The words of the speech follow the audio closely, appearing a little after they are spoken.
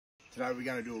Today we're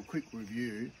going to do a quick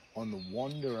review on the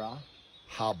Wanderer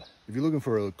hub. If you're looking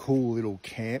for a cool little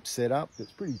camp setup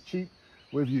that's pretty cheap,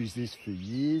 we've used this for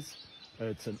years.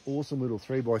 It's an awesome little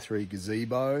 3x3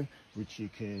 gazebo, which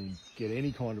you can get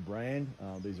any kind of brand.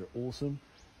 These are awesome.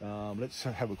 Let's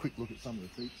have a quick look at some of the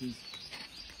features.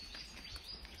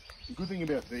 The good thing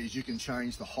about these, you can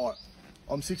change the height.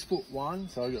 I'm 6'1",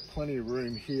 so I've got plenty of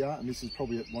room here, and this is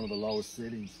probably at one of the lowest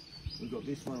settings. We've got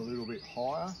this one a little bit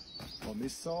higher on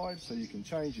this side, so you can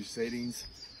change your settings.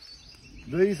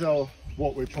 These are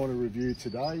what we're trying to review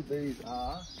today. These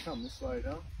are, come this way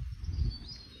down,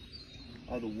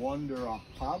 are the Wanderer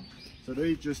hub. So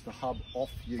these are just the hub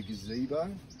off your gazebo.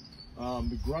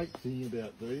 The great thing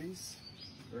about these,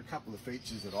 there are a couple of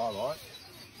features that I like.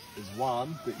 There's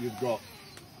one that you've got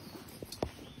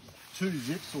two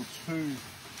zips or two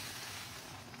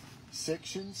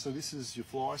sections. So this is your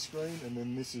fly screen, and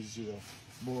then this is your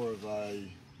more of a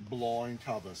blind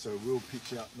cover. So it will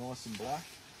pitch out nice and black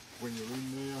when you're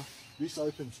in there. This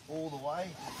opens all the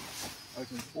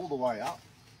way up.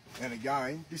 And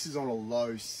again, this is on a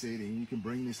low setting. You can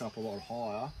bring this up a lot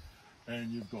higher, and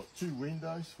you've got two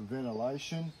windows for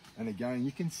ventilation. And again,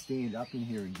 you can stand up in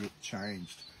here and get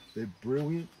changed. They're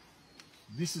brilliant.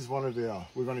 This is one of our,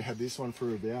 we've only had this one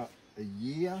for about a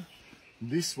year.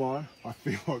 This one, I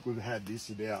feel like we've had this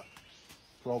about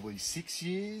probably 6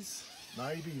 years,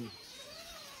 maybe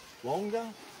longer.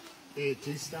 It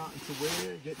is starting to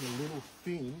wear, getting a little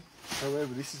thin.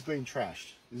 However, this has been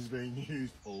trashed. This has been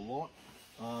used a lot.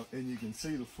 And you can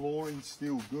see the flooring's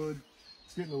still good.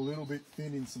 It's getting a little bit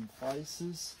thin in some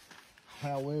places.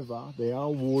 However, they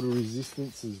are water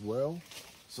resistant as well.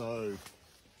 So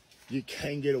you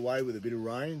can get away with a bit of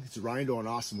rain. It's rained on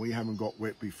us and we haven't got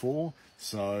wet before.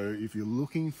 So if you're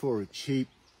looking for a cheap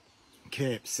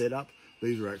camp setup,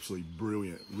 these are actually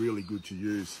brilliant, really good to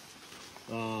use.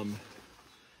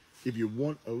 If you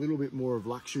want a little bit more of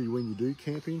luxury when you do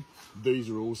camping, these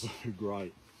are also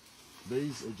great.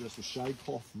 These are just a shade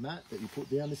cloth mat that you put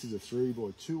down. This is a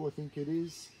 3x2, I think it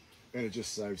is. And it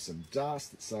just saves some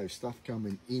dust. It saves stuff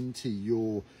coming into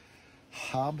your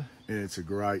hub, and it's a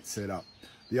great setup.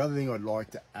 The other thing I'd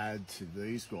like to add to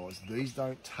these guys, these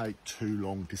don't take too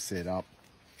long to set up.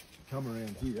 Come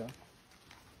around here.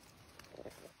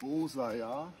 All they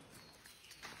are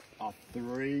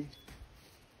 3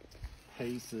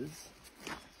 pieces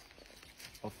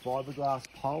of fiberglass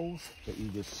poles that you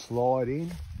just slide in,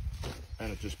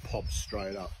 and it just pops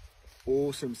straight up.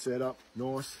 Awesome setup,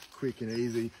 nice, quick and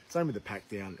easy. Same with the pack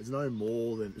down. It's no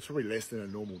more than, it's probably less than a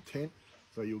normal tent.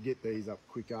 So you'll get these up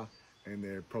quicker, and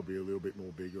they're probably a little bit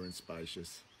more bigger and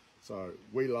spacious. So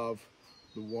we love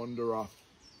the Wanderer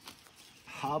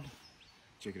hub.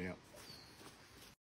 Check it out.